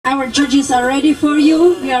Our judges are ready for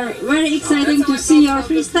you. We are very excited to see your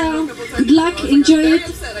freestyle. Good luck, enjoy it.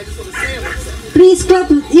 Please clap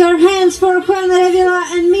your hands for Juan, Revilla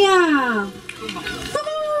and Miay.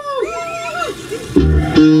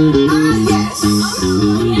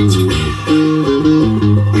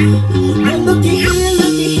 Looky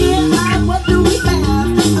here, what do we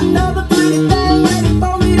have? Another pretty thing ready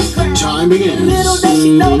for me to grab. Time begins. Little does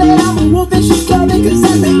she know that I'm a wolf and she's coming, cause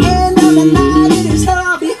at the end of the night it is her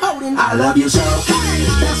I'll be holding. I love you so,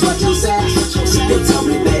 that's what you said. You told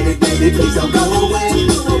me, baby, please don't go away.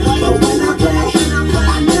 But when I play,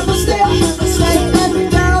 I never stay. Every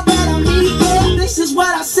girl that I meet, yeah, this is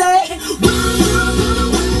what I say.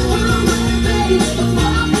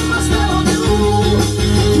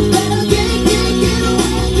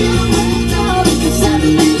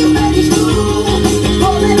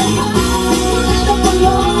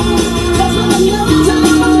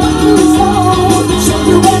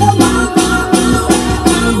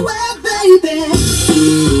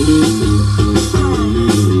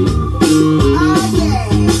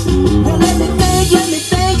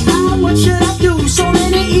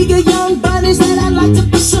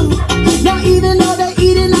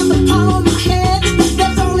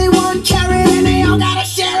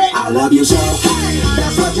 Love you so,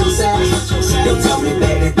 that's what you said. You tell me,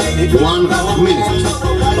 baby, 1 minute.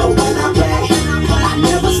 but when I play, I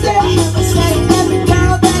never stay. Every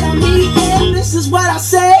girl that I meet, yeah, this is what I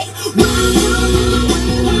say.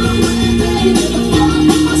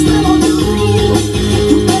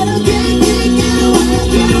 You better get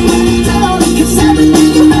away, darling, 'cause everything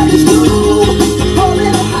you heard is true. Hold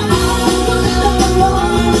it high,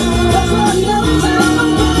 that's what you know.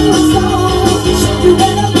 So you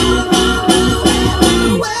better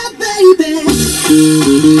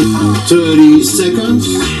 30 seconds.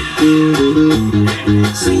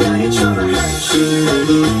 See, I ain't tryna hurt you.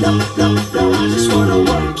 No, I just wanna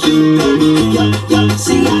work you. Yo,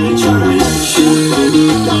 see, I ain't tryna hurt you.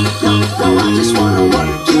 No, I just wanna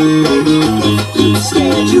work you. If you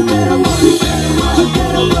scared, you better run. You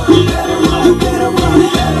better run.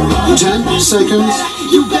 10 seconds.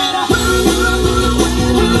 You better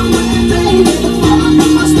baby,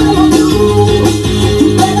 my spell on you. You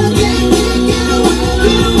better get away.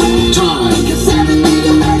 Time. 'Cause everything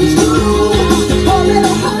you heard is true. Hold it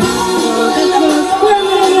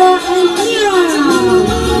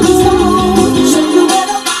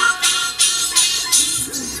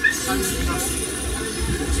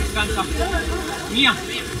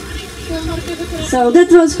So that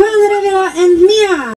was Juan, Revilla and Miay.